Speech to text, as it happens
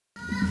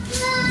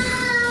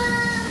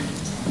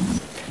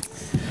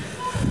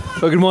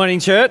Well, good morning,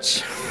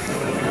 church.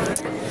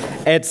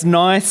 It's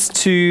nice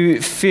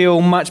to feel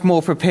much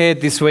more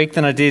prepared this week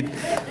than I did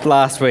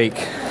last week,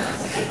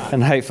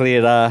 and hopefully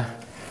it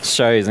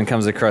shows and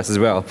comes across as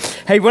well.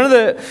 Hey, one of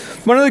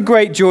the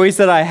great joys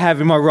that I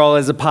have in my role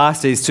as a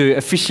pastor is to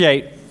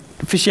officiate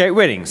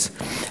weddings.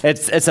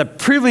 It's a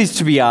privilege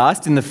to be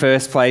asked in the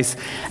first place,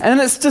 and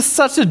it's just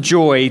such a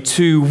joy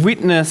to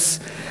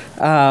witness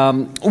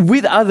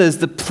with others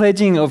the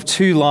pledging of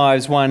two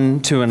lives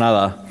one to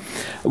another.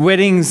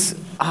 Weddings,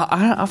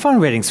 I find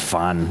weddings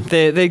fun.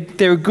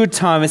 They're a good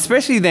time,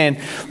 especially then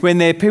when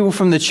they're people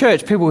from the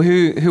church, people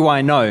who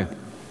I know.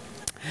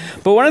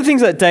 But one of the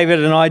things that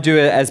David and I do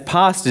as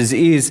pastors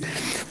is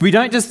we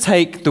don't just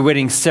take the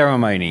wedding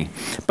ceremony,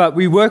 but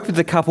we work with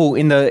the couple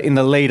in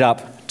the lead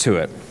up to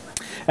it.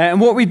 And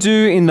what we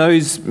do in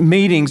those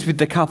meetings with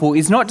the couple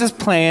is not just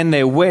plan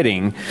their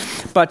wedding,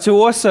 but to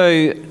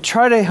also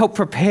try to help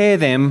prepare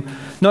them,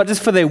 not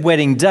just for their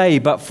wedding day,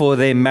 but for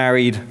their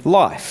married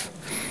life.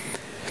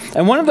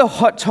 And one of the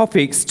hot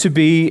topics to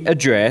be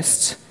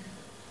addressed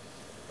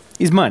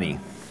is money.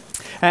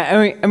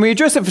 And we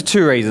address it for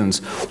two reasons.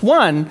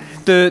 One,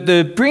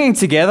 the bringing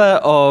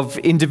together of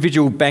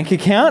individual bank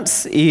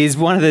accounts is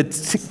one of the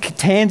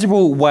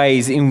tangible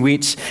ways in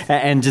which,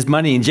 and just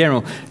money in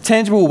general,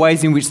 tangible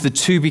ways in which the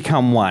two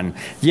become one.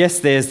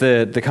 Yes, there's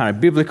the kind of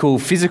biblical,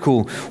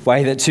 physical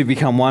way that two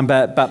become one,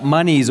 but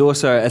money is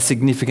also a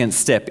significant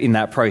step in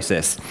that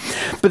process.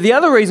 But the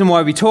other reason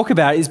why we talk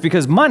about it is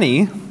because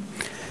money,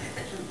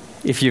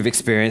 if you've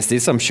experienced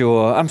this, I'm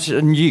sure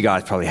you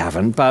guys probably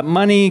haven't, but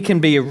money can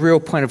be a real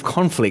point of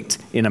conflict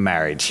in a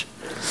marriage.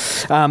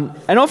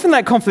 And often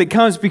that conflict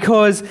comes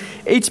because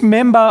each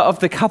member of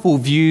the couple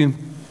view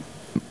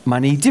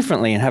money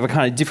differently and have a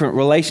kind of different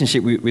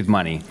relationship with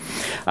money.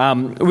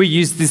 We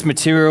use this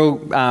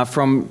material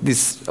from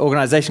this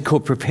organisation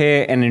called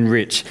Prepare and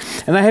Enrich,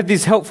 and they have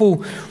this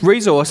helpful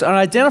resource on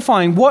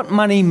identifying what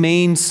money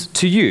means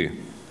to you.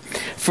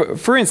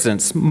 For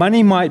instance,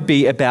 money might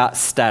be about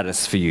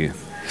status for you.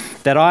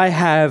 That I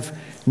have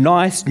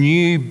nice,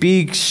 new,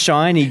 big,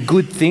 shiny,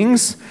 good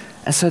things,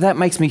 and so that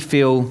makes me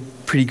feel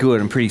pretty good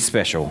and pretty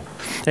special.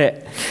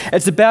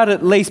 It's about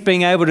at least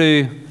being able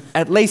to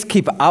at least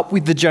keep up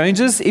with the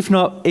Joneses, if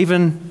not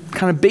even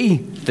kind of be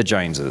the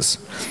Joneses.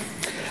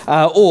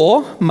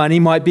 Or money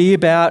might be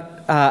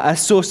about a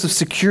source of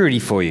security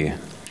for you.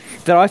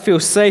 That I feel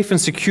safe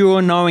and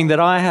secure knowing that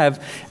I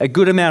have a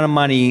good amount of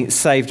money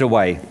saved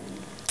away.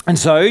 And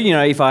so,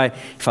 if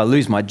I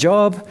lose my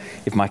job,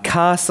 if my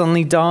car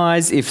suddenly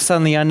dies, if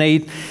suddenly I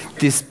need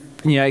this,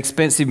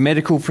 expensive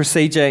medical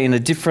procedure in a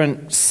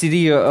different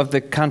city of the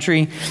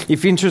country,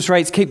 if interest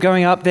rates keep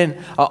going up,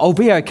 then I'll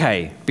be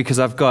okay because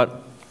I've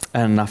got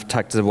enough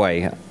tucked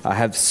away. I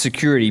have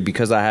security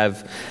because I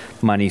have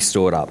money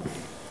stored up.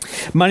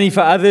 Money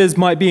for others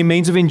might be a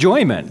means of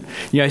enjoyment.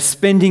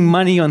 Spending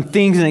money on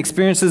things and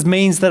experiences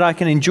means that I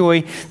can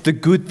enjoy the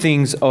good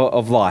things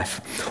of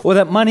life. Or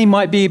that money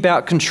might be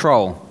about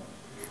control.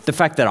 The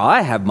fact that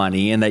I have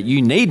money and that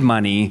you need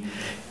money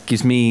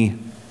gives me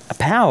a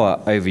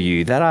power over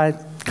you that I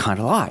kind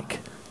of like.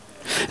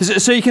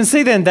 So you can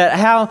see then that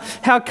how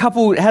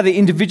the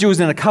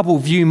individuals in a couple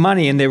view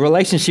money and their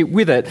relationship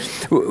with it,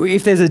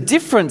 if there's a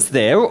difference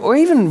there, or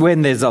even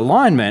when there's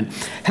alignment,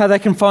 how they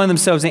can find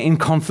themselves in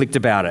conflict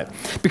about it.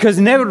 Because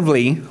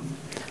inevitably,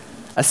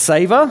 a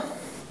saver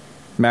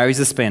marries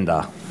a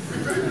spender.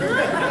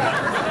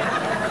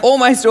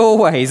 Almost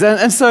always.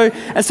 And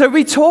so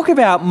we talk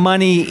about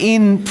money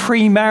in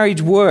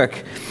pre-marriage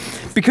work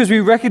because we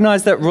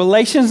recognize that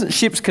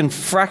relationships can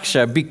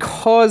fracture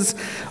because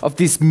of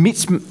this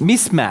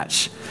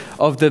mismatch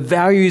of the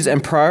values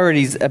and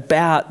priorities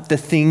about the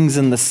things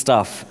and the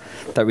stuff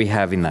that we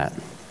have in that.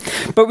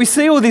 But we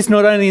see all this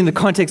not only in the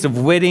context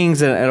of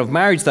weddings and of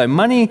marriage, though.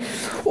 Money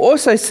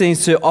also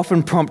seems to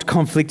often prompt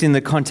conflict in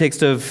the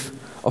context of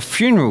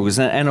funerals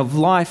and of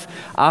life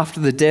after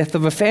the death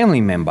of a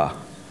family member.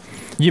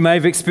 You may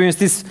have experienced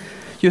this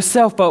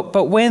yourself,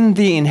 but when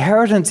the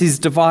inheritance is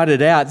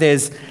divided out,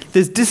 there's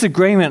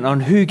disagreement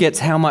on who gets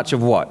how much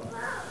of what.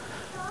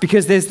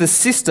 Because there's the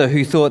sister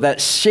who thought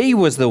that she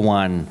was the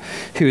one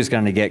who was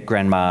going to get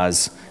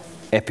grandma's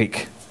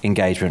epic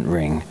engagement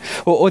ring.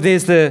 Or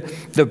there's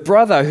the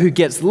brother who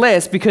gets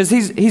less because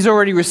he's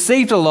already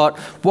received a lot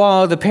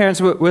while the parents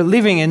were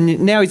living,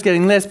 and now he's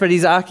getting less, but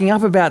he's arcing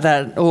up about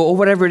that, or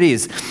whatever it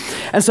is.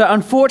 And so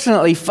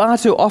unfortunately, far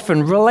too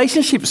often,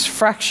 relationships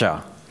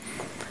fracture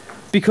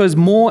because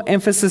more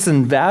emphasis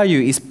and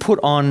value is put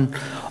on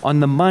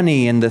the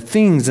money and the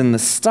things and the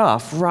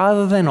stuff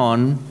rather than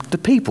on the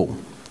people.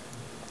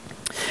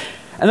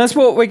 And that's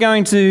what we're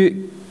going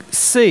to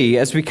see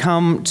as we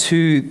come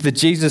to the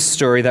Jesus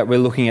story that we're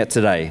looking at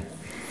today.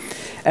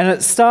 And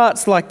it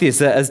starts like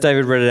this, as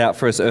David read it out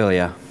for us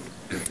earlier.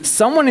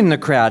 Someone in the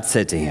crowd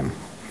said to him,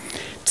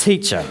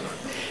 "Teacher,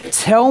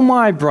 tell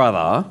my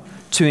brother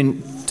to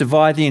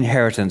divide the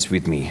inheritance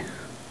with me."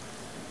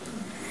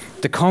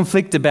 The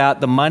conflict about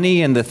the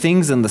money and the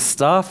things and the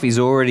stuff is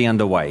already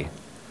underway.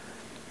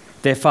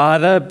 Their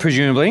father,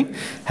 presumably,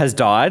 has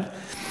died,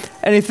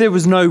 and if there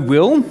was no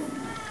will,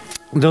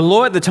 The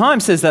law at the time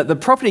says that the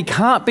property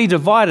can't be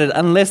divided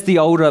unless the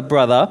older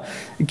brother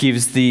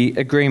gives the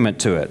agreement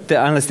to it,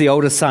 unless the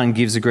older son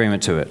gives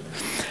agreement to it.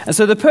 And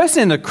so the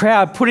person in the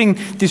crowd putting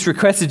this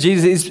request to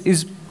Jesus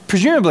is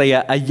presumably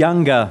a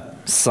younger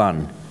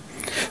son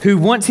who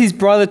wants his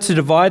brother to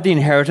divide the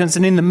inheritance,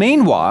 and in the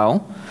meanwhile,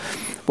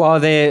 while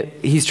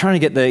he's trying to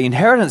get the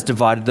inheritance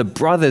divided, the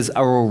brothers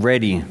are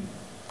already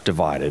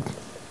divided.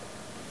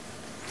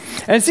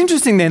 And it's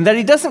interesting then that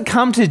he doesn't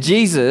come to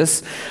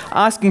Jesus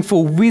asking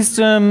for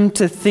wisdom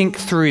to think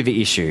through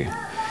the issue.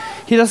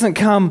 He doesn't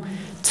come,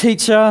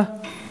 teacher,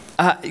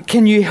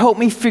 can you help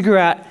me figure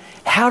out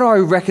how do I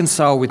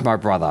reconcile with my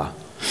brother?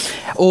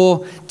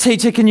 Or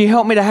teacher, can you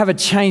help me to have a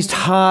changed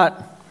heart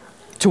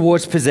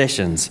towards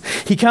possessions?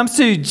 He comes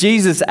to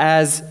Jesus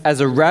as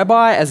a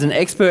rabbi, as an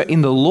expert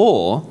in the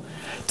law,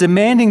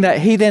 demanding that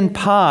he then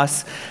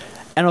pass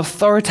an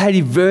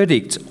authoritative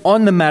verdict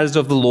on the matters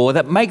of the law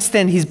that makes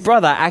then his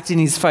brother act in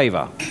his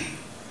favour.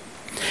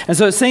 And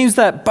so it seems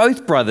that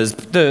both brothers,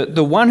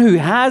 the one who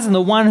has and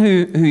the one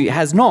who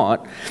has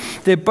not,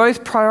 they're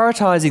both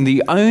prioritising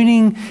the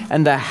owning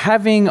and the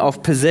having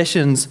of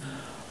possessions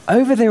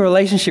over their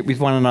relationship with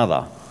one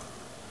another.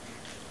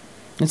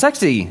 It's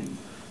actually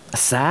a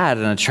sad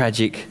and a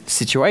tragic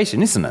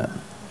situation, isn't it?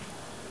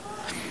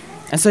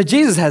 And so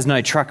Jesus has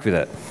no truck with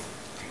it.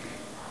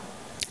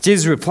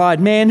 Jesus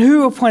replied, "Man,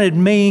 who appointed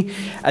me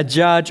a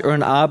judge or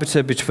an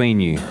arbiter between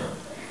you?"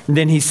 And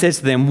then he says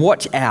to them,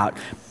 "Watch out,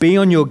 be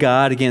on your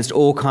guard against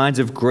all kinds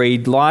of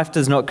greed. Life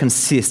does not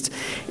consist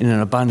in an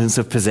abundance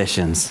of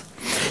possessions."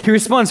 He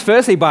responds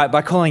firstly by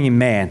calling him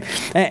man.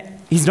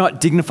 He's not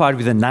dignified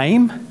with a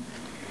name,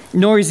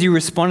 nor is he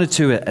responded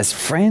to it as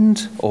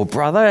friend or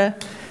brother.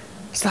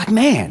 It's like,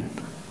 man,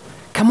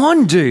 come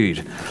on,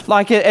 dude.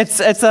 Like it's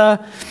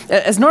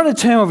not a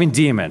term of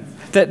endearment.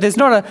 There's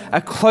not a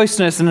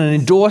closeness and an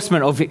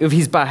endorsement of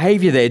his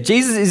behaviour there.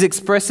 Jesus is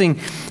expressing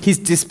his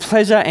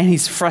displeasure and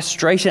his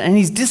frustration and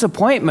his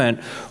disappointment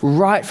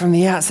right from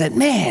the outset.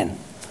 Man.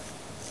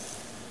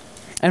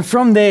 And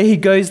from there, he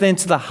goes then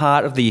to the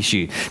heart of the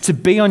issue, to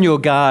be on your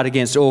guard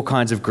against all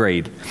kinds of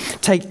greed.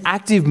 Take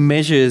active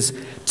measures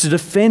to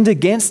defend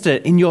against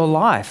it in your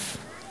life.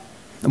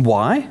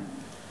 Why?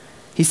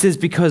 He says,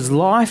 because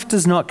life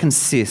does not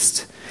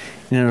consist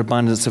in an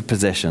abundance of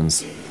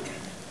possessions.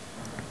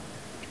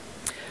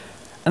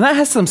 And that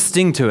has some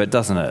sting to it,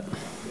 doesn't it?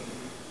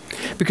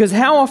 Because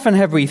how often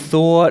have we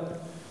thought,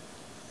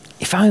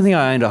 if only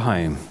I owned a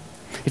home,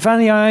 if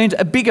only I owned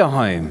a bigger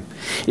home,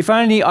 if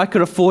only I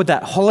could afford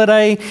that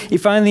holiday,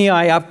 if only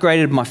I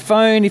upgraded my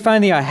phone, if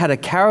only I had a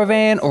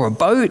caravan or a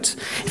boat,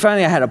 if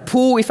only I had a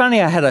pool, if only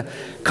I had a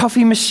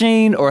coffee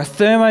machine or a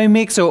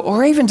Thermomix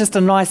or even just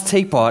a nice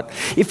teapot,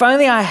 if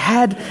only I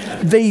had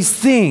these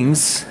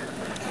things,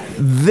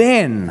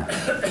 then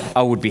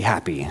I would be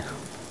happy.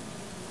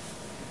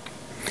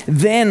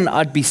 Then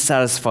I'd be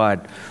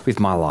satisfied with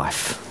my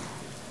life.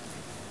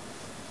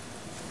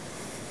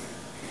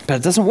 But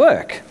it doesn't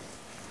work.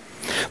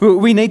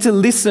 We need to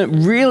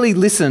really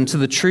listen to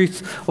the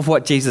truth of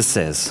what Jesus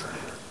says.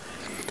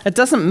 It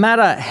doesn't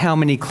matter how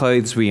many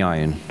clothes we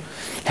own,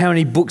 how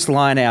many books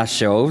line our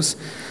shelves,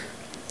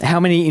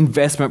 how many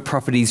investment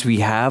properties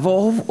we have,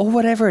 or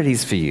whatever it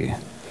is for you.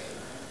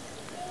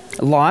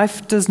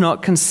 Life does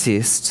not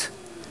consist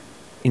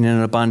in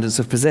an abundance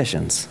of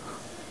possessions.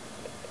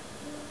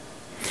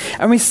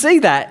 And we see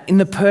that in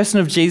the person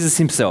of Jesus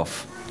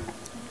himself.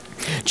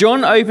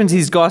 John opens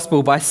his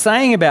gospel by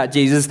saying about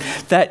Jesus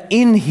that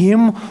in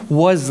him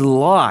was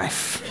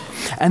life,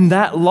 and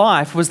that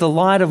life was the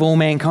light of all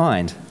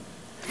mankind.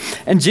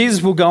 And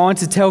Jesus will go on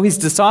to tell his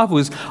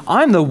disciples,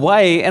 I'm the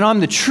way and I'm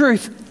the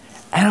truth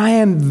and I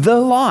am the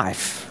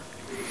life.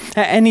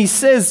 And he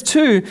says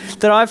too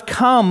that I've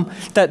come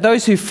that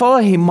those who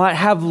follow him might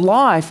have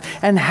life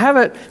and have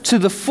it to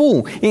the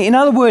full. In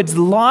other words,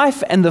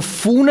 life and the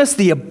fullness,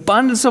 the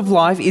abundance of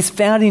life is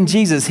found in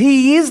Jesus.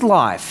 He is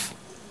life.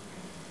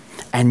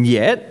 And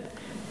yet,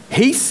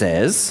 he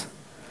says,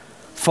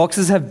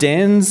 foxes have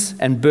dens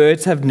and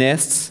birds have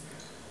nests,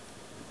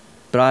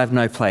 but I have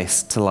no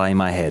place to lay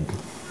my head.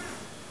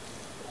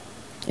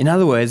 In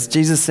other words,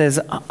 Jesus says,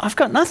 I've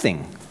got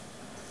nothing.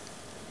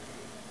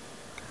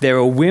 There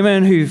are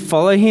women who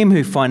follow him,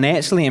 who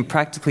financially and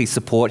practically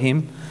support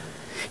him.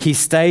 He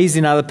stays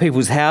in other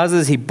people's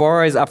houses. He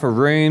borrows upper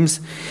rooms.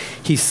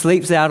 He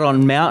sleeps out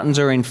on mountains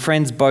or in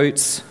friends'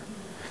 boats.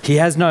 He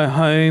has no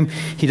home.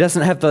 He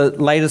doesn't have the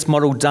latest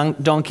model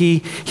donkey.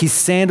 His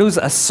sandals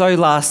are so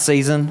last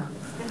season.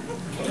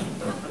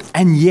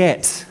 And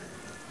yet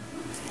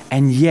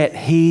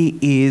he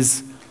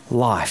is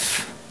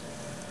life.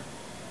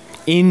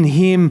 In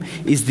him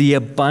is the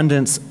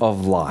abundance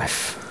of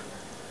life.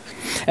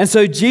 And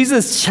so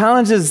Jesus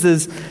challenges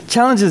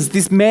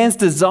this man's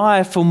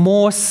desire for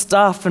more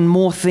stuff and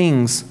more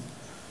things,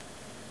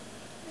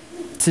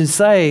 to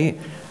say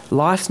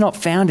life's not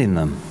found in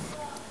them.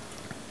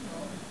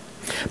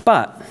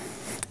 But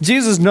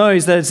Jesus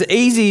knows that it's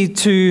easy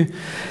to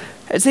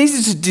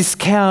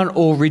discount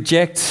or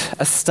reject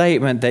a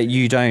statement that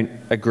you don't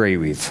agree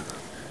with.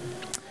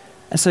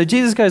 And so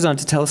Jesus goes on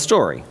to tell a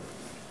story.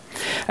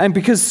 And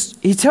because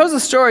he tells a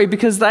story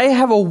because they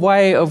have a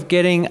way of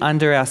getting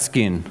under our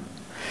skin.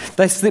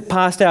 They slip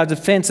past our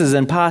defenses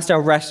and past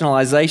our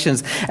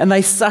rationalizations, and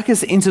they suck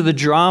us into the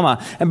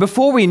drama. And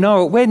before we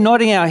know it, we're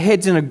nodding our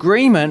heads in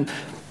agreement.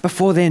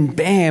 Before then,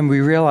 bam, we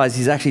realize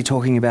he's actually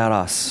talking about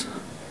us.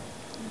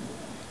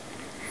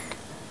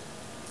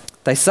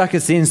 They suck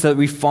us in so that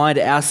we find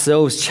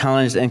ourselves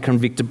challenged and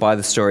convicted by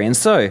the story. And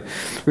so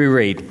we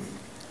read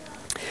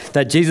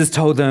that Jesus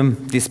told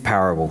them this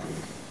parable.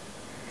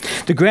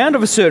 The ground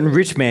of a certain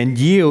rich man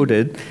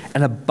yielded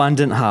an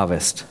abundant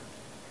harvest.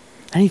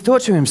 And he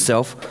thought to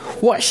himself,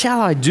 what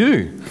shall I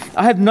do?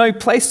 I have no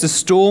place to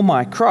store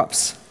my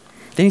crops.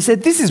 Then he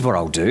said, this is what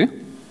I'll do.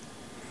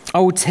 I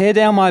will tear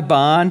down my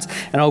barns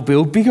and I'll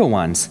build bigger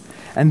ones.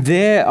 And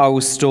there I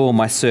will store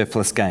my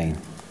surplus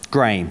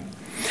grain.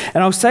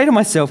 And I'll say to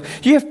myself,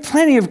 you have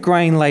plenty of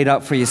grain laid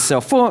up for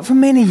yourself for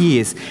many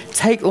years.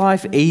 Take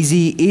life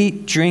easy,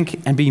 eat,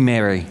 drink, and be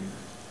merry.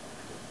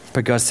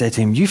 But God said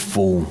to him, you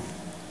fool.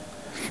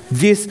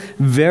 This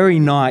very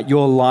night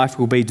your life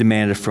will be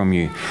demanded from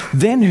you.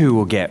 Then who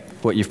will get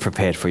what you've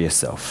prepared for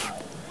yourself?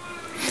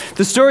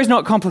 The story's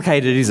not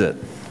complicated, is it?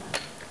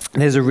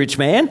 There's a rich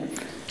man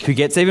who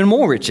gets even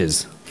more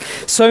riches.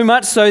 So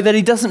much so that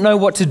he doesn't know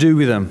what to do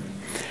with them.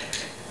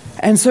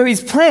 And so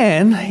his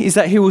plan is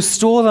that he will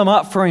store them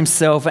up for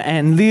himself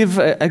and live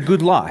a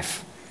good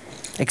life.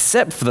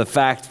 Except for the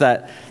fact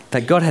that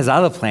God has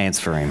other plans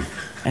for him.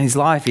 And his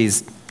life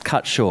is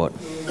cut short.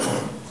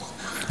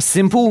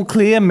 Simple,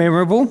 clear,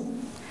 memorable.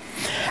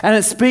 And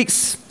it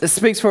speaks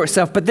for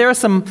itself. But there are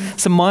some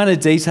minor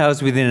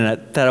details within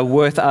it that are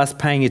worth us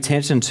paying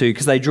attention to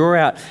because they draw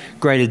out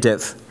greater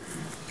depth.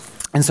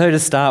 And so to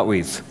start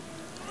with,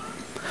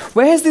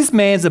 where has this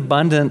man's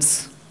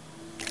abundance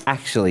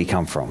actually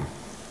come from?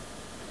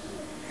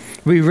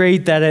 We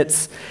read that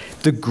it's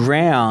the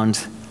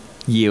ground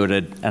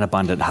yielded an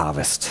abundant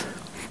harvest.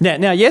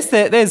 Now, yes,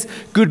 there's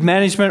good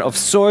management of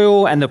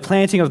soil and the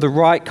planting of the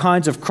right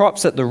kinds of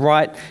crops at the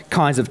right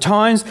kinds of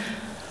times,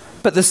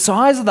 but the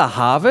size of the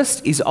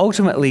harvest is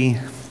ultimately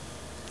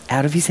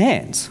out of his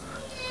hands.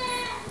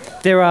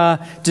 There are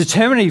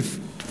determinative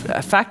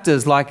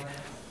factors like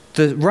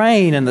the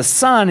rain and the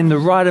sun in the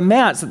right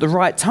amounts at the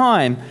right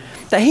time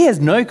that he has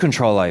no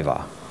control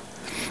over.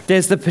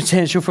 There's the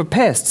potential for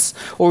pests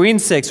or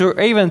insects or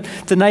even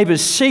the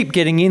neighbour's sheep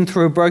getting in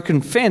through a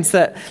broken fence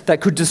that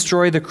could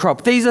destroy the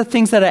crop. These are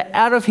things that are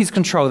out of his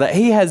control, that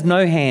he has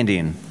no hand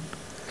in.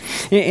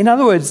 In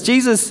other words,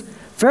 Jesus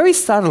very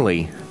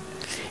subtly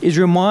is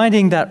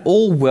reminding that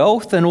all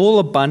wealth and all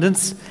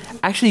abundance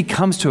actually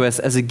comes to us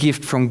as a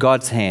gift from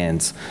God's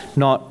hands,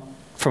 not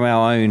from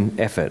our own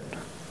effort.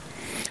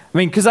 I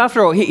mean, because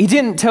after all, he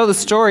didn't tell the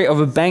story of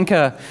a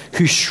banker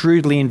who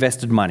shrewdly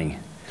invested money.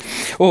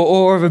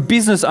 Or of a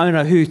business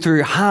owner who,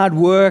 through hard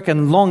work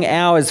and long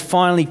hours,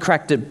 finally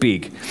cracked it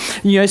big.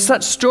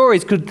 Such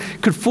stories could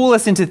fool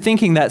us into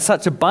thinking that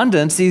such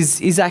abundance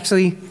is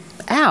actually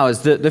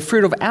ours, the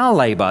fruit of our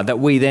labour, that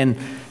we then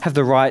have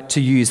the right to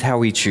use how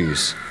we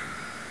choose.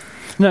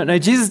 No,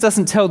 Jesus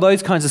doesn't tell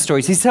those kinds of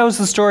stories. He tells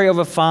the story of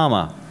a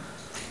farmer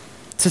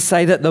to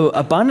say that the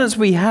abundance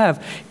we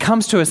have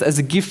comes to us as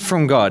a gift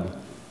from God,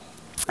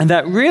 and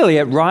that really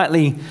it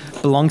rightly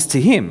belongs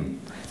to him,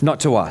 not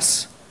to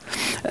us.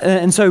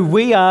 And so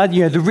we are,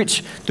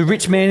 the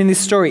rich man in this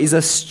story is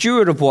a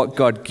steward of what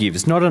God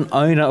gives, not an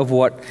owner of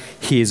what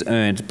he has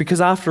earned.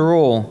 Because after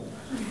all,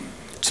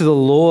 to the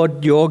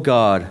Lord your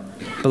God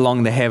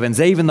belong the heavens,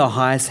 even the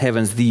highest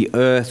heavens, the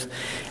earth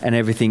and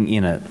everything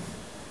in it.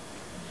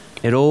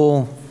 It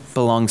all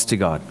belongs to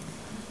God.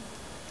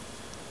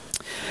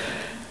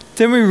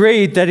 Then we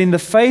read that in the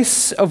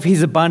face of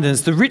his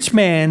abundance, the rich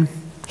man,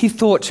 he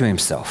thought to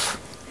himself.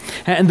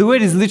 And the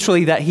word is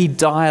literally that he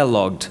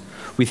dialogued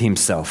with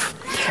himself.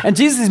 And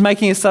Jesus is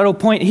making a subtle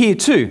point here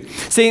too.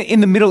 See,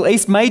 in the Middle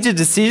East, major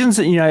decisions,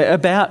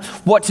 about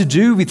what to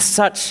do with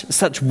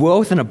such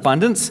wealth and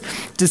abundance,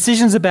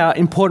 decisions about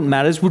important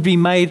matters would be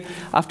made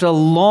after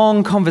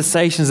long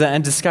conversations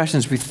and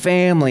discussions with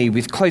family,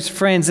 with close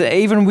friends,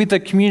 even with the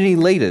community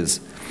leaders.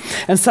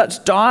 And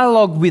such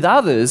dialogue with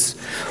others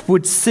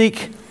would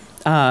seek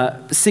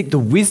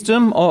the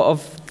wisdom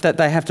of that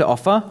they have to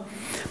offer,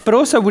 but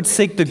also would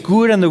seek the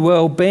good and the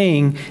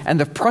well-being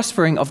and the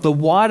prospering of the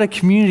wider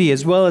community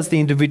as well as the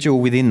individual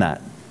within that.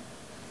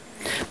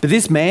 But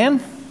this man,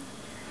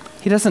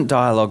 he doesn't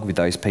dialogue with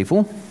those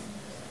people.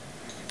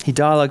 He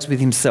dialogues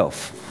with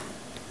himself.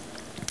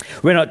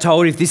 We're not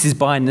told if this is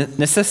by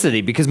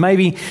necessity, because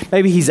maybe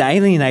he's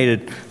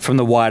alienated from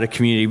the wider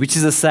community, which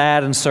is a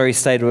sad and sorry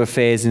state of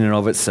affairs in and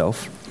of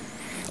itself,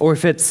 or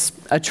if it's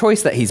a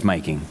choice that he's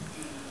making.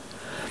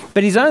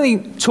 But he's only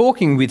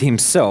talking with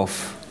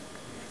himself.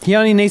 He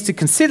only needs to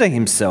consider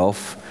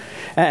himself,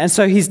 and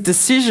so his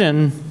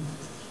decision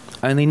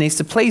only needs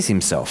to please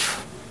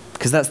himself,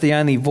 because that's the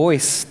only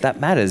voice that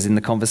matters in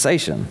the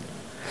conversation.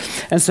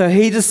 And so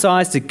he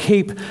decides to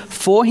keep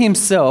for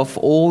himself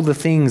all the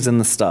things and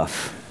the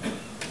stuff.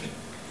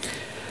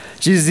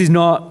 Jesus is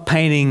not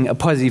painting a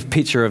positive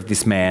picture of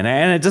this man,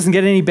 and it doesn't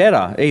get any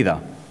better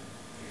either.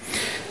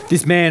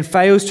 This man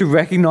fails to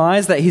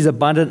recognize that his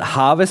abundant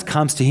harvest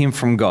comes to him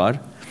from God,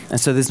 and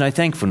so there's no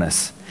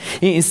thankfulness.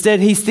 Instead,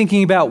 he's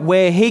thinking about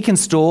where he can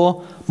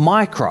store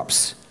my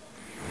crops.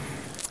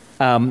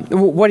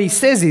 What he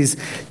says is,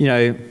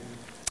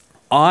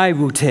 I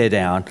will tear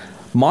down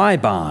my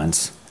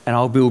barns and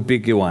I'll build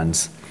bigger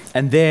ones,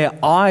 and there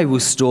I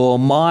will store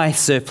my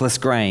surplus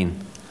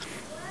grain.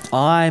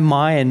 I,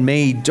 my, and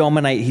me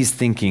dominate his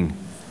thinking.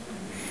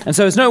 And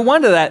so it's no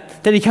wonder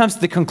that he comes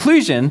to the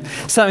conclusion,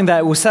 something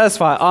that will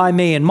satisfy I,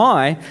 me, and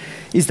my,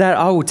 is that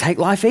I will take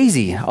life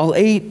easy. I'll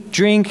eat,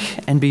 drink,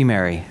 and be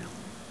merry.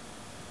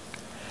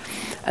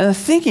 And the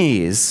thinking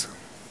is,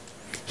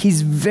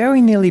 he's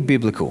very nearly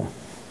biblical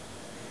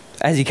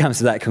as he comes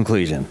to that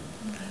conclusion.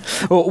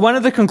 Well, one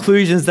of the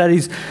conclusions that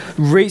is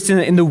reached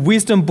in the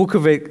wisdom book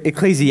of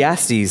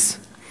Ecclesiastes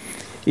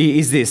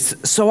is this: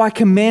 so I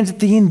commend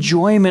the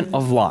enjoyment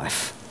of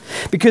life,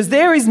 because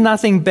there is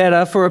nothing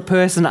better for a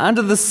person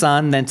under the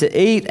sun than to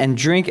eat and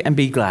drink and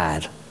be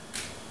glad.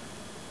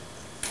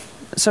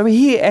 So we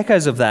hear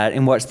echoes of that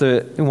in what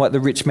the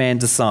rich man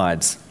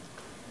decides.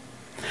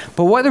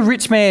 But what the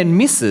rich man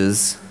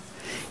misses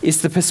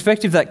is the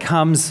perspective that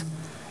comes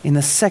in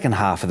the second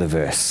half of the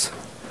verse.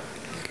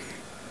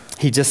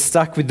 He just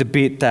stuck with the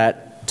bit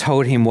that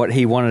told him what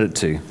he wanted it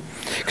to.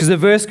 Because the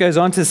verse goes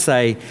on to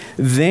say,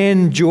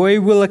 then joy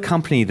will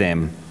accompany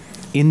them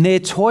in their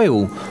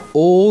toil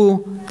all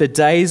the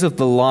days of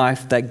the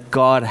life that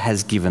God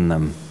has given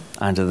them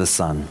under the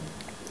sun.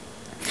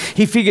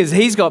 He figures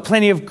he's got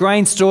plenty of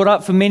grain stored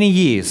up for many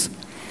years.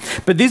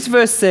 But this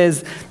verse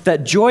says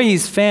that joy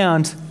is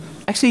found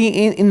actually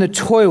in the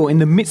toil, in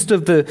the midst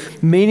of the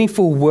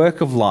meaningful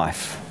work of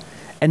life,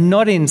 and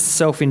not in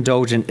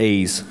self-indulgent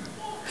ease.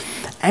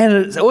 And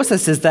it also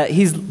says that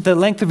the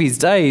length of his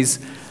days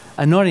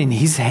are not in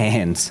his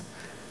hands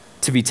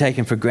to be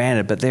taken for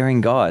granted, but they're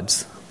in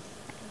God's.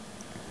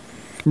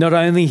 Not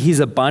only his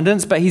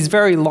abundance, but his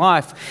very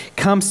life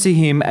comes to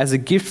him as a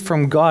gift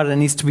from God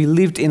and is to be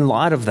lived in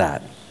light of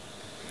that.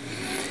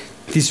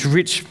 This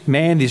rich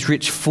man, this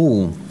rich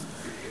fool,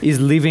 is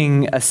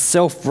living a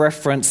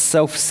self-referenced,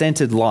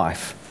 self-centered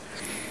life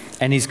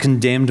and is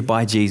condemned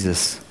by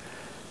Jesus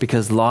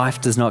because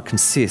life does not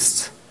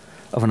consist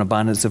of an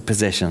abundance of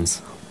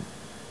possessions.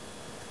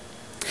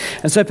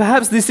 And so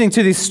perhaps listening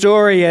to this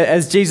story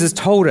as Jesus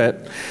told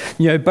it,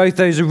 both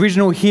those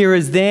original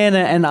hearers then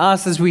and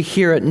us as we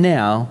hear it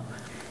now,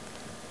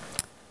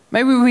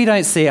 maybe we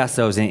don't see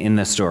ourselves in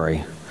the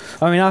story.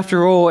 I mean,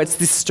 after all, it's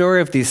this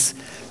story of this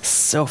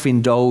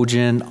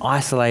self-indulgent,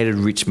 isolated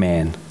rich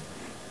man.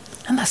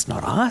 And that's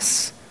not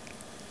us.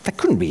 That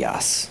couldn't be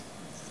us.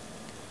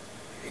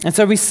 And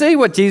so we see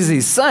what Jesus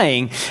is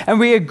saying, and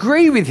we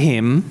agree with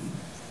him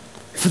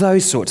for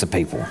those sorts of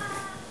people.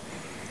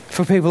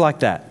 For people like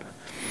that.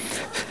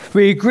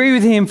 We agree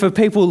with him for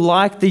people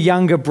like the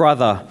younger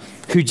brother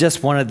who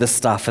just wanted the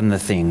stuff and the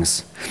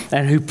things,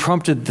 and who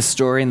prompted the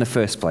story in the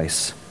first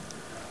place.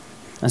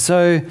 And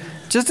so,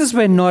 just as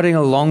we're nodding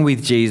along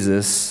with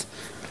Jesus,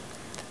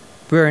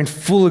 we're in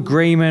full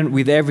agreement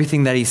with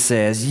everything that he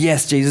says.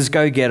 Yes, Jesus,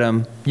 go get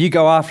them. You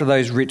go after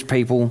those rich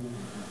people.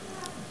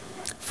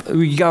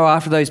 You go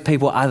after those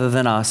people other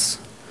than us.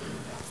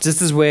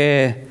 Just as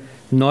we're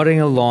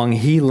nodding along,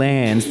 he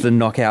lands the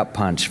knockout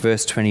punch.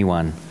 Verse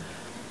 21.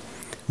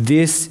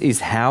 This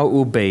is how it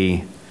will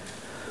be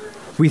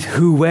with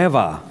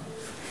whoever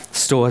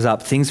stores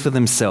up things for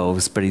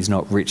themselves but is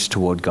not rich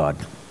toward God.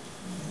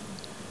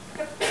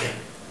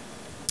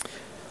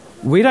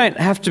 We don't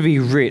have to be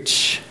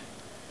rich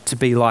to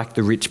be like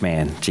the rich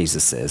man,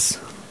 Jesus says.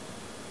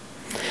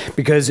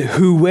 Because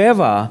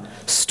whoever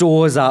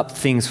stores up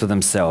things for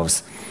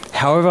themselves,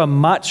 however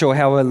much or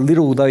however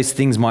little those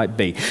things might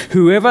be,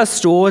 whoever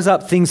stores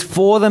up things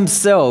for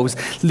themselves,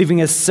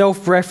 living a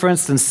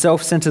self-referenced and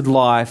self-centered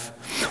life,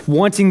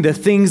 wanting the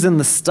things and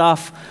the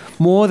stuff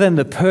more than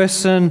the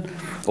person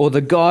or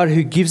the God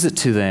who gives it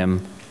to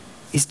them,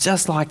 is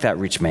just like that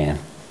rich man.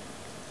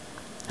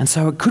 And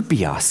so it could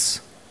be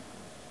us.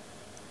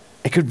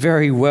 It could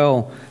very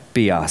well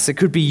be us. It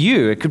could be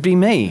you. It could be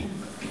me.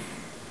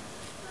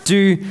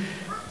 Do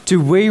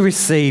we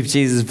receive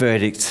Jesus'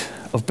 verdict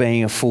of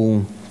being a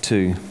fool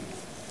too?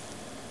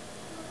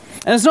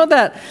 And it's not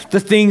that the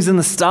things and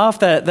the stuff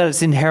that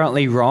it's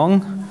inherently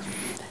wrong.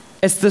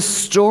 It's the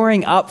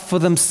storing up for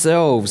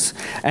themselves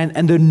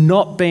and the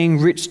not being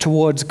rich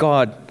towards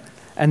God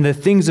and the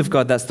things of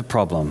God that's the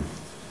problem.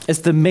 It's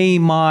the me,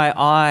 my,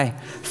 I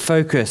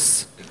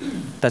focus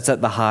that's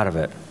at the heart of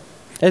it.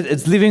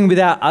 It's living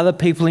without other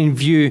people in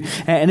view,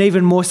 and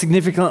even more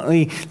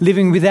significantly,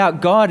 living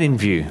without God in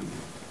view.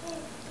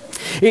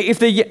 If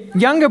the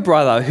younger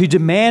brother who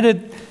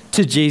demanded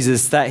to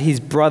Jesus that his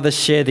brother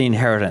share the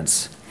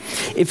inheritance,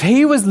 if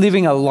he was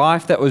living a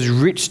life that was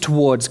rich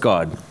towards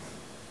God,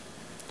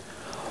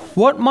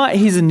 what might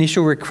his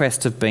initial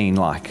request have been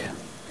like?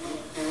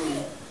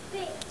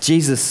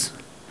 Jesus,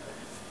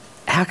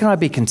 how can I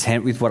be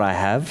content with what I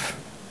have?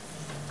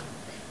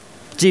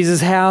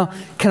 Jesus, how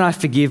can I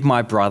forgive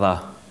my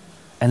brother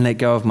and let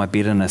go of my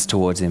bitterness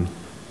towards him?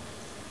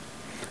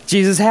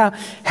 Jesus,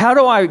 how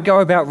do I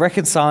go about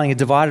reconciling a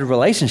divided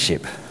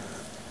relationship?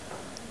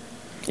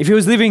 If he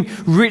was living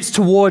rich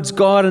towards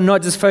God and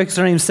not just focused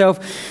on himself,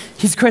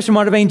 his question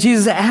might have been,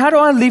 Jesus, how do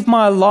I live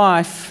my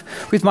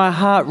life with my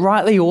heart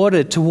rightly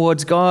ordered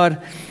towards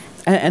God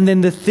and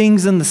then the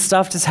things and the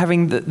stuff just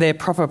having their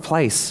proper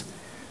place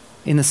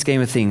in the scheme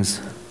of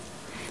things?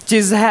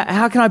 Jesus,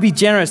 how can I be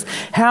generous?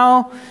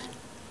 How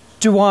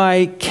do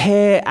I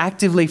care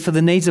actively for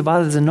the needs of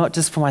others and not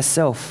just for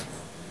myself?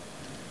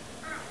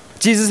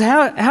 Jesus,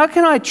 how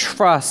can I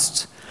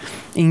trust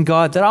in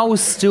God that I will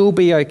still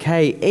be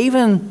okay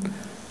even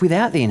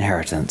without the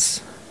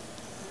inheritance?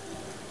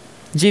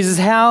 Jesus,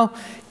 how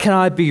can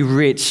I be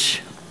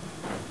rich?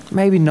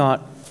 Maybe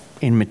not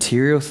in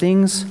material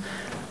things,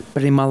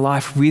 but in my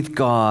life with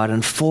God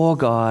and for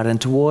God and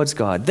towards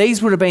God.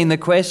 These would have been the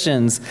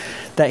questions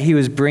that he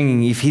was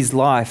bringing if his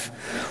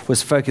life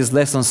was focused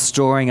less on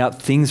storing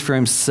up things for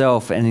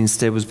himself and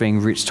instead was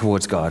being rich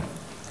towards God.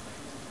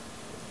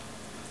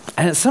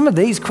 And it's some of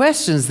these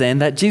questions then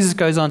that Jesus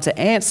goes on to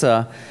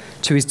answer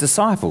to his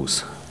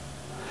disciples.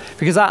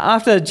 Because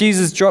after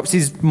Jesus drops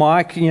his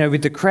mic,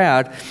 with the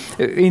crowd,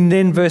 in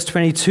then verse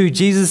 22,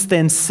 Jesus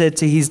then said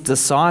to his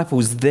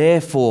disciples,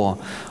 "Therefore,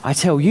 I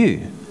tell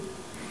you."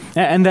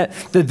 And that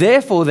the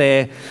therefore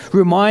there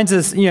reminds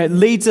us,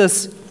 leads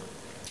us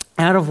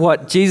out of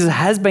what Jesus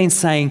has been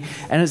saying,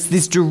 and it's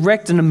this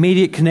direct and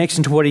immediate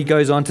connection to what he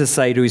goes on to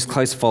say to his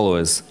close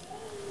followers.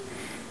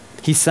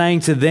 He's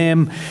saying to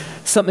them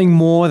something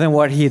more than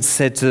what he had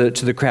said to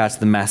the crowd, to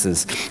the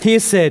masses. He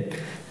has said,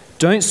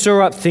 don't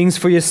store up things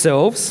for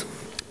yourselves,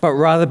 but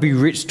rather be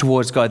rich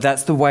towards God.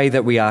 That's the way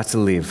that we are to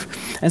live.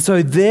 And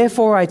so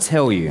therefore I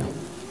tell you,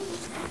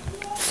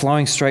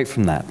 flowing straight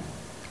from that,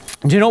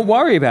 do not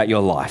worry about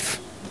your life,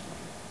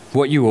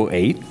 what you will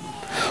eat,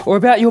 or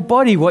about your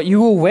body, what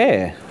you will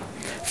wear.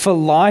 For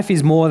life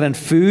is more than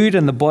food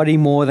and the body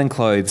more than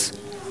clothes.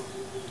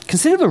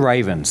 Consider the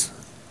ravens.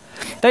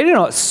 They do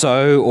not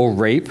sow or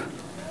reap,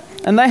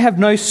 and they have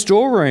no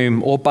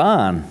storeroom or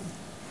barn.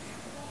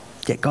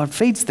 Yet God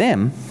feeds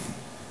them.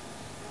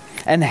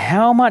 And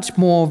how much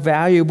more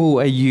valuable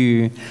are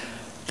you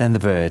than the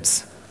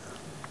birds?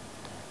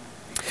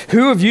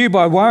 Who of you,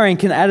 by worrying,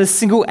 can add a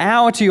single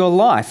hour to your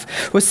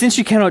life? Well, since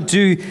you cannot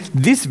do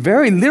this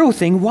very little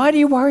thing, why do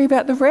you worry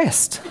about the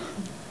rest?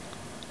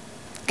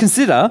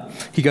 Consider,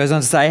 he goes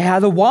on to say, how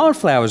the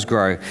wildflowers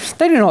grow.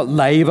 They do not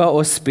labor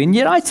or spin,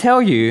 yet I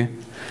tell you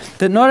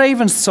that not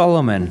even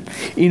Solomon,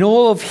 in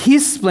all of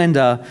his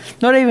splendor,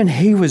 not even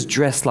he was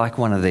dressed like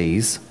one of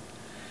these.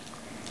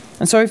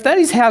 And so if that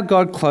is how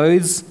God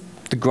clothes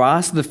the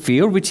grass of the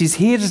field, which is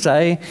here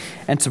today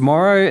and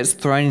tomorrow it's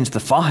thrown into the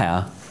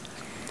fire,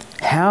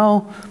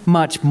 how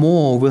much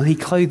more will he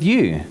clothe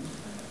you?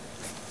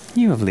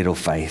 You of little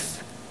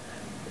faith.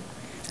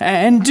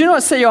 And do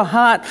not set your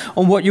heart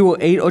on what you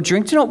will eat or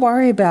drink. Do not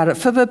worry about it,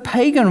 for the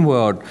pagan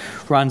world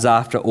runs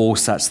after all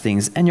such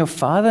things, and your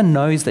Father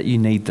knows that you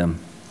need them.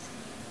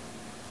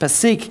 But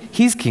seek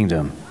his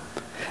kingdom,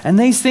 and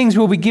these things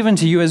will be given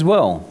to you as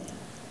well.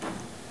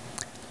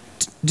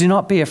 Do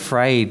not be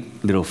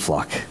afraid, little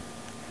flock,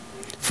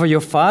 for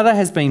your Father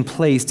has been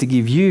pleased to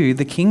give you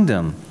the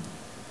kingdom.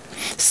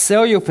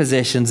 Sell your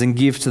possessions and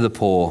give to the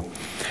poor.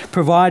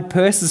 Provide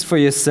purses for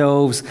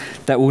yourselves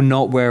that will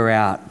not wear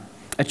out,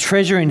 a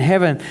treasure in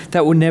heaven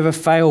that will never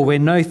fail, where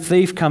no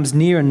thief comes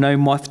near and no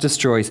moth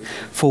destroys.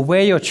 For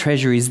where your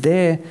treasure is,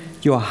 there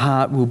your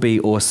heart will be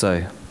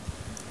also.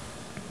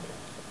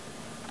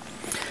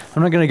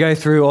 I'm not going to go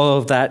through all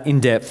of that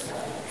in depth,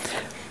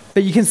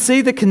 but you can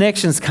see the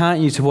connections, can't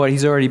you, to what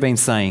he's already been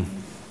saying.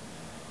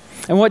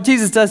 And what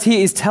Jesus does here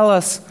is tell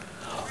us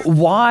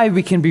why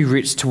we can be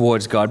rich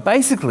towards God.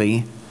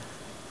 Basically,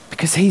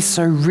 because he's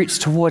so rich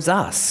towards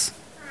us.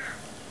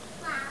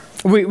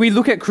 We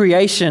look at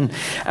creation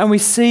and we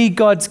see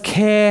God's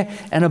care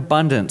and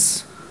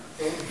abundance.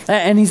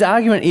 And his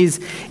argument is,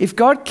 if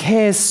God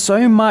cares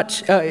so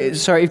much,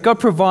 if God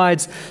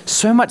provides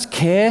so much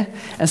care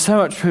and so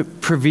much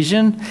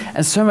provision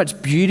and so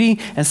much beauty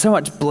and so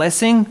much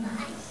blessing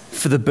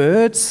for the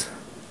birds,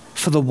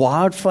 for the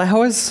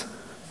wildflowers,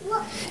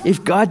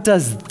 if God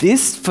does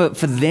this for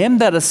them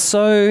that are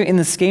so, in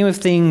the scheme of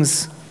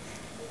things,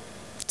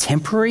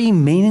 temporary,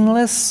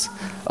 meaningless,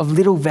 of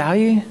little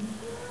value,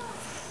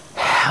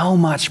 how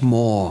much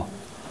more?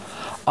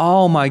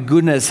 Oh my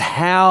goodness,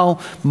 how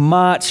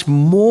much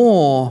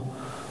more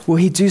will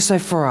he do so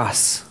for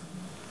us,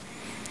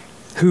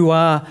 who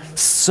are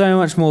so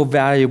much more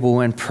valuable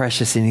and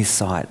precious in his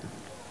sight?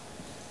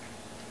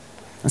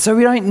 And so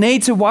we don't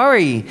need to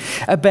worry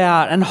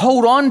about and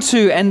hold on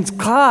to and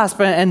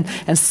clasp and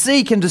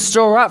seek and to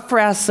store up for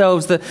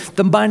ourselves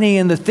the money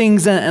and the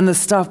things and the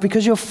stuff,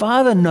 because your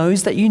Father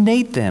knows that you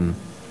need them.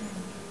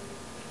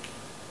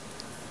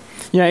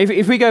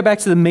 If we go back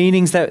to the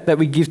meanings that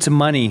we give to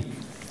money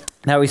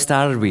that we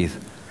started with,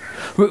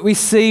 we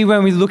see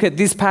when we look at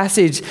this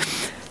passage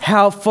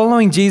how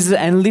following Jesus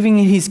and living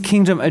in his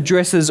kingdom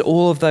addresses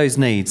all of those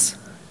needs.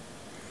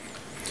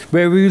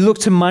 where we look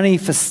to money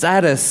for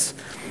status,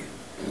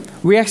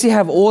 we actually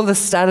have all the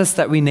status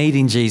that we need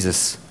in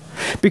Jesus,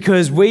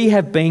 because we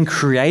have been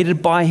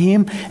created by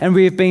him and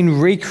we have been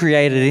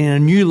recreated in a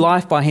new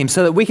life by him,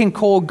 so that we can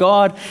call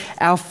God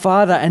our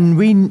Father, and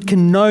we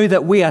can know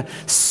that we are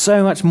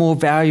so much more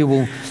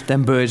valuable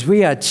than birds.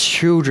 We are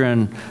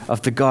children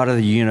of the God of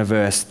the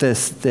universe.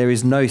 There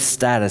is no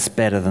status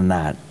better than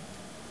that.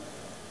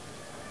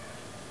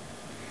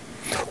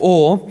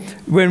 Or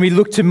when we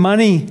look to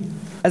money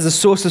as a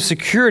source of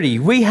security,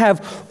 we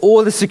have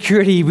all the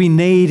security we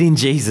need in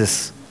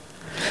Jesus,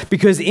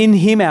 because in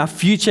him our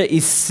future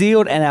is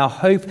sealed and our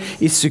hope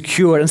is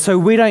secured. And so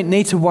we don't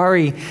need to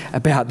worry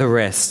about the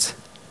rest.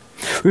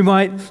 We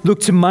might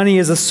look to money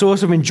as a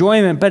source of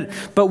enjoyment,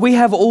 but we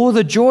have all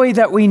the joy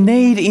that we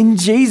need in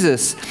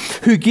Jesus,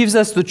 who gives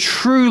us the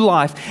true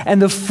life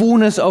and the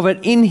fullness of it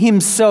in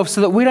himself, so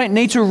that we don't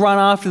need to run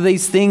after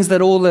these things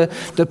that all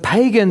the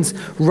pagans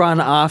run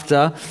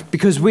after,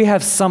 because we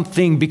have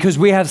something, because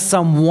we have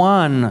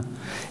someone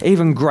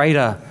even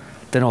greater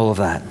than all of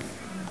that.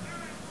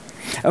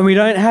 And we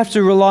don't have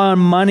to rely on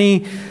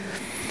money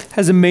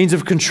as a means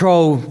of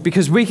control,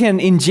 because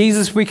in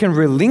Jesus, we can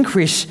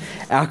relinquish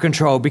our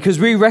control, because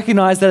we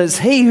recognize that it's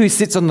he who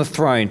sits on the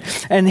throne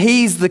and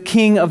he's the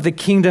king of the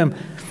kingdom.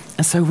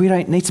 And so we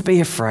don't need to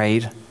be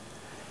afraid,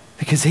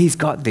 because he's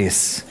got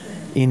this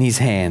in his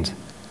hand.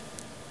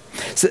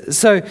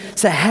 So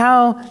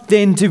how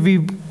then do we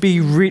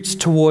be rich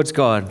towards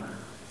God?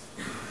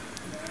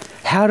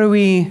 How do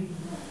we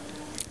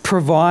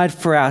provide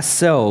for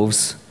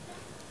ourselves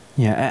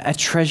a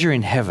treasure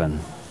in heaven,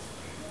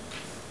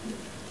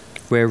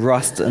 where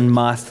rust and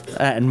moth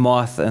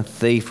and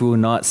thief will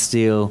not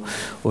steal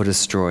or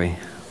destroy?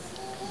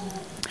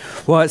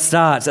 Well, it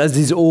starts, as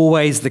is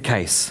always the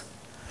case,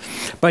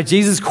 by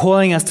Jesus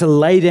calling us to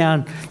lay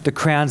down the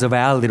crowns of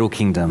our little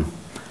kingdom,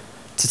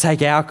 to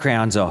take our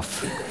crowns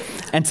off,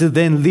 and to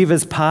then live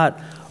as part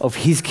of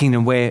his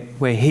kingdom where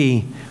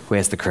he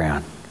wears the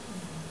crown.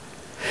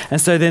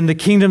 And so then the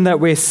kingdom that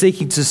we're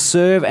seeking to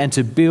serve and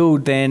to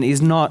build then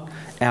is not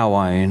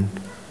our own,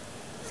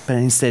 but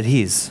instead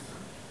his.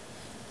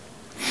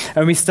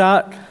 And we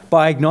start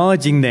by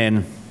acknowledging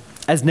then,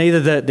 as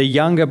neither the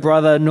younger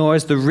brother nor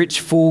as the rich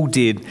fool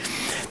did,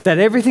 that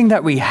everything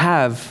we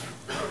have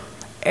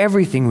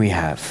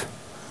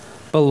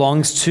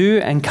belongs to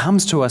and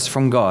comes to us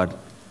from God.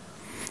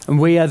 And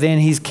we are then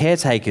his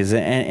caretakers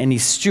and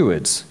his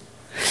stewards.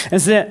 And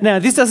so now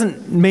this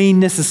doesn't mean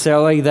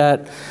necessarily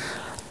that,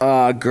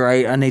 oh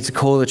great, I need to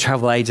call the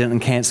travel agent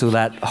and cancel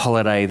that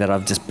holiday that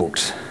I've just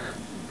booked.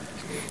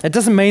 It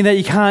doesn't mean that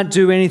you can't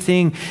do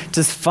anything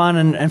just fun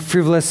and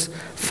frivolous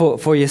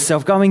for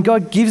yourself. I mean,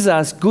 God gives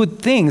us good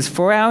things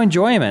for our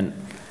enjoyment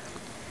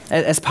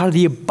as part of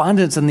the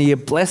abundance and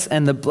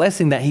the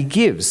blessing that he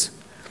gives.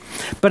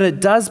 But it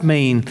does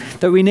mean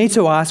that we need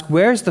to ask,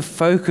 where is the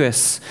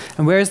focus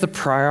and where is the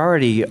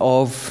priority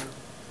of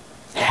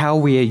how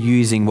we are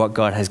using what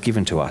God has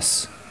given to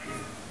us?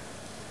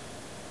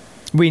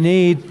 We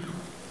need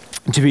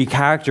to be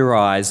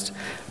characterized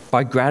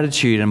by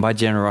gratitude and by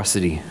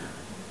generosity.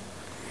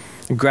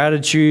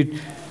 Gratitude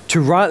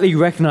to rightly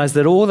recognize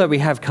that all that we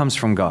have comes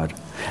from God,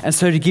 and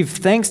so to give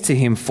thanks to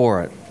him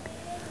for it.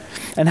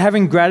 And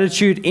having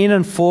gratitude in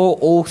and for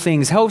all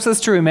things helps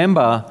us to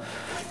remember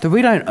that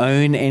we don't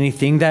own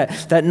anything,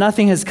 that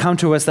nothing has come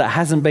to us that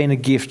hasn't been a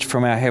gift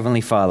from our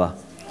Heavenly Father.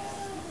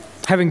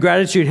 Having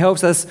gratitude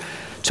helps us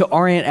to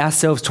orient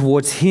ourselves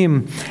towards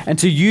him and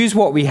to use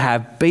what we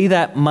have, be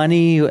that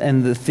money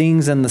and the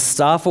things and the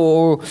stuff,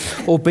 or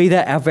be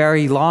that our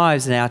very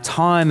lives and our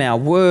time, our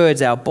words,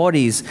 our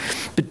bodies,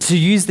 but to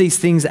use these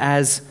things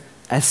as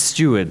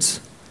stewards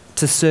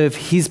to serve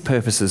his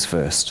purposes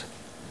first.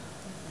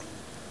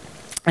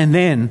 And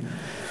then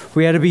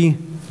we are to be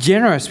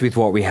generous with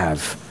what we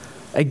have.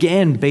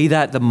 Again, be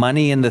that the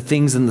money and the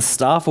things and the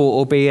stuff,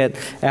 or be it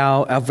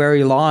our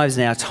very lives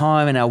and our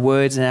time and our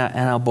words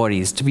and our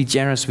bodies, to be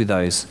generous with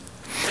those.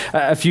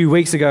 A few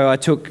weeks ago, I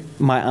took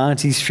my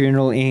auntie's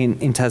funeral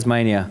in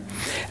Tasmania.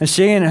 And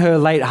she and her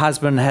late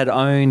husband had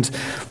owned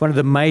one of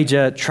the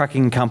major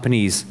trucking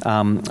companies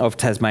of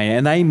Tasmania,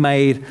 and they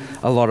made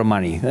a lot of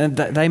money.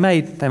 They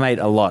made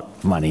a lot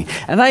of money.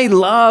 And they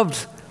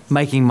loved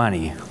making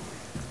money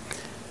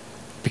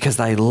because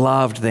they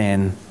loved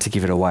then to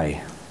give it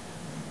away.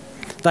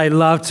 They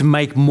loved to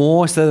make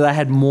more so that they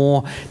had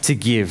more to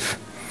give.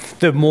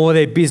 The more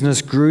their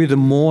business grew, the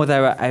more they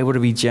were able to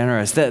be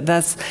generous.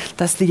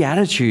 That's the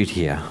attitude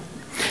here.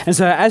 And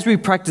so as we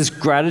practice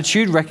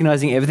gratitude,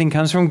 recognizing everything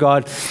comes from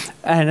God,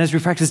 and as we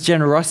practice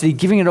generosity,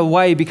 giving it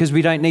away because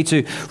we don't need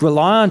to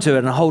rely onto it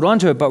and hold on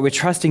to it, but we're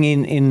trusting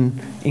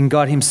in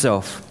God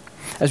himself.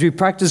 As we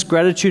practice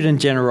gratitude and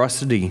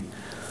generosity,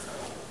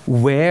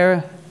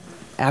 where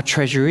our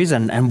treasure is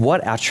and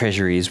what our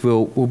treasure is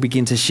will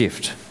begin to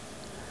shift.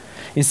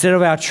 Instead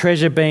of our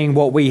treasure being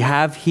what we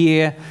have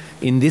here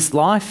in this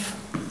life,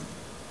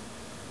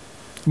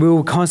 we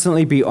will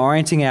constantly be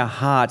orienting our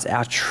hearts,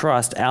 our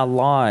trust, our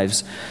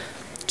lives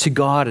to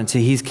God and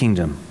to his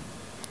kingdom.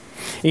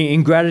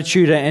 In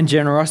gratitude and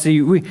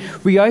generosity,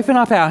 we open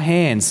up our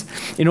hands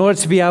in order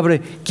to be able to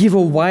give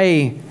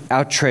away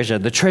our treasure,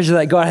 the treasure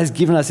that God has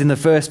given us in the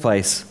first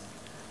place.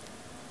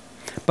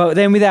 But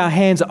then with our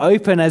hands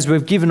open as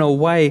we've given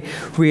away,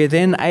 we are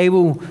then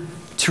able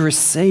to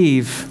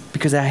receive,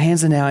 because our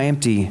hands are now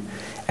empty,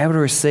 able to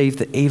receive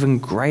the even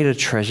greater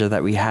treasure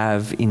that we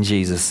have in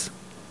Jesus.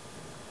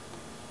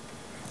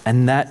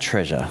 And that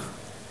treasure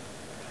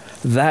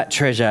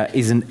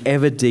is an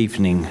ever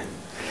deepening,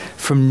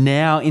 from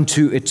now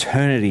into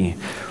eternity,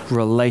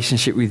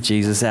 relationship with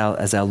Jesus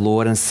as our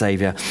Lord and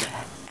Savior,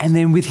 and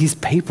then with his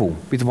people,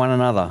 with one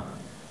another.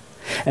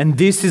 And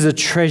this is a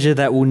treasure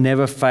that will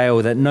never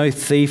fail, that no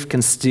thief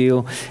can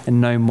steal and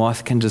no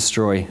moth can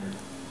destroy.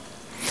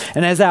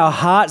 And as our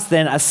hearts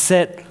then are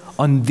set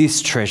on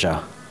this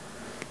treasure,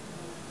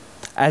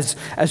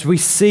 as we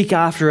seek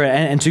after it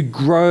and to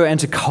grow and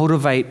to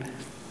cultivate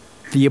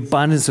the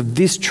abundance of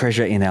this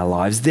treasure in our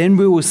lives, then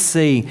we will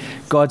see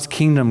God's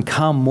kingdom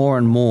come more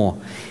and more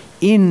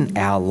in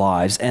our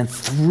lives and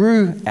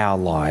through our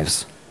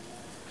lives.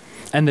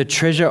 And the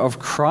treasure of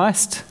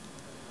Christ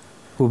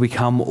will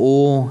become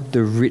all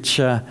the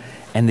richer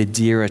and the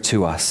dearer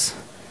to us,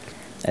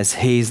 as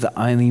he's the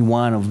only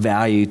one of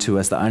value to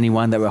us, the only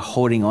one that we're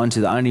holding on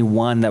to, the only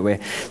one that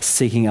we're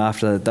seeking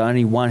after, the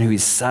only one who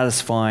is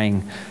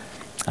satisfying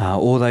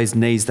all those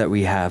needs that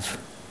we have.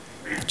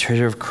 The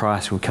treasure of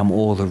Christ will become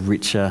all the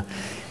richer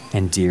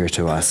and dearer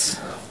to us.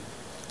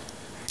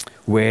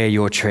 Where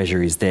your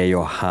treasure is, there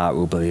your heart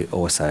will be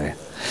also.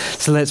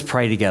 So let's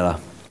pray together,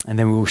 and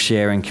then we'll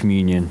share in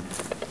communion.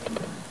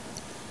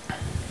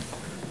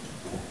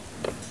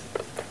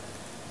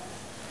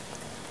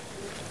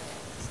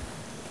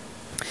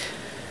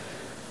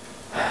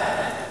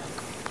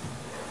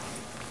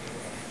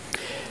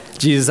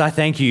 Jesus, I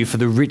thank you for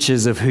the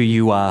riches of who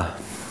you are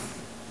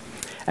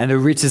and the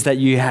riches that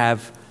you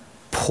have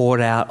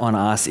poured out on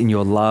us in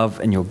your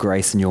love and your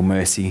grace and your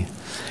mercy,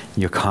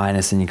 your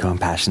kindness and your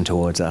compassion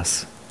towards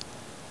us.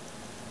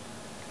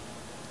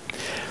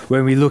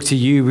 When we look to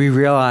you, we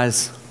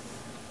realize,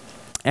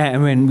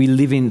 and when we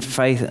live in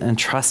faith and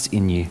trust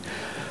in you,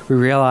 we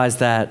realize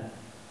that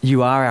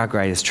you are our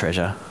greatest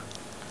treasure.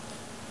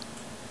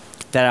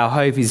 That our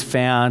hope is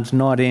found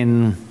not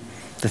in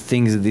the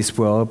things of this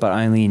world, but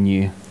only in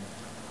you.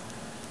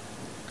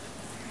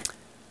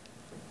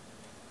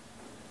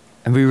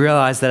 And we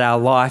realize that our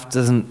life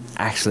doesn't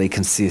actually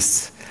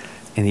consist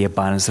in the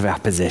abundance of our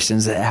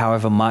possessions,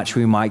 however much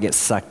we might get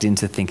sucked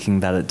into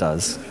thinking that it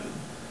does.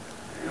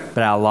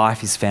 But our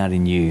life is found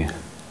in you.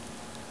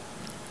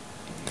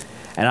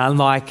 And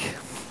unlike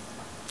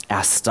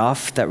our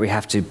stuff that we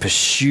have to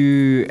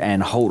pursue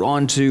and hold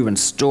on to and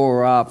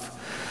store up,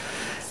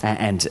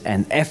 and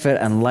effort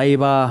and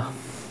labor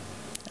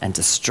and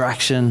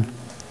distraction,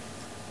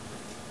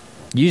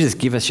 you just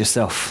give us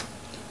yourself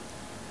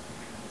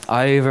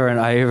over and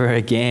over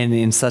again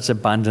in such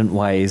abundant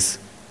ways.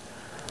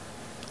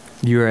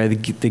 You are the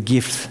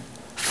gift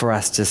for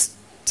us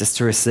just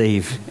to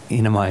receive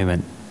in a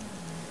moment.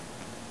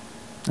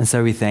 And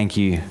so we thank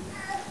you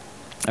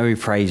and we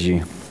praise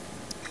you.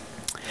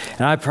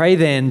 And I pray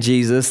then,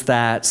 Jesus,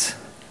 that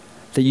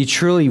you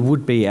truly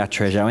would be our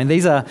treasure. I mean,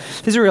 these are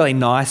really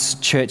nice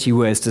churchy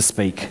words to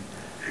speak,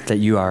 that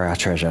you are our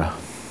treasure.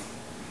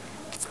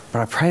 But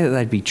I pray that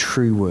they'd be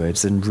true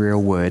words and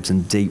real words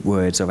and deep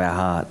words of our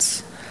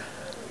hearts.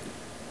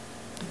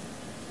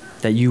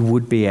 That you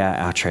would be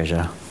our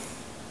treasure.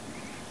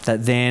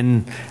 That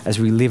then, as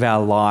we live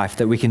our life,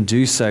 that we can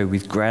do so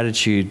with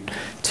gratitude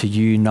to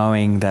you,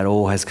 knowing that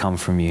all has come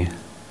from you.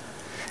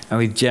 And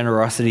with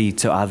generosity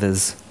to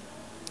others,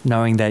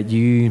 knowing that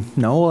you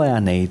know all our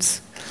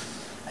needs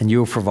and you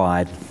will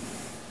provide.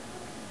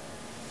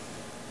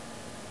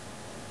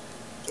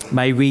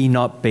 May we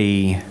not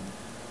be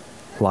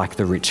like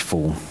the rich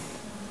fool.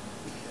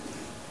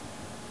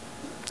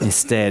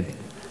 Instead,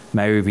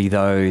 may we be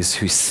those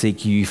who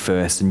seek you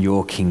first and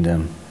your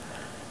kingdom,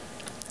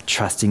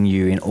 trusting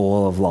you in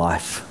all of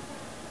life.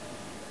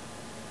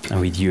 And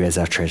with you as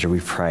our treasure,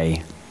 we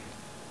pray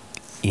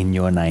in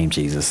your name,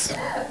 Jesus.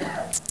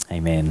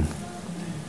 Amen.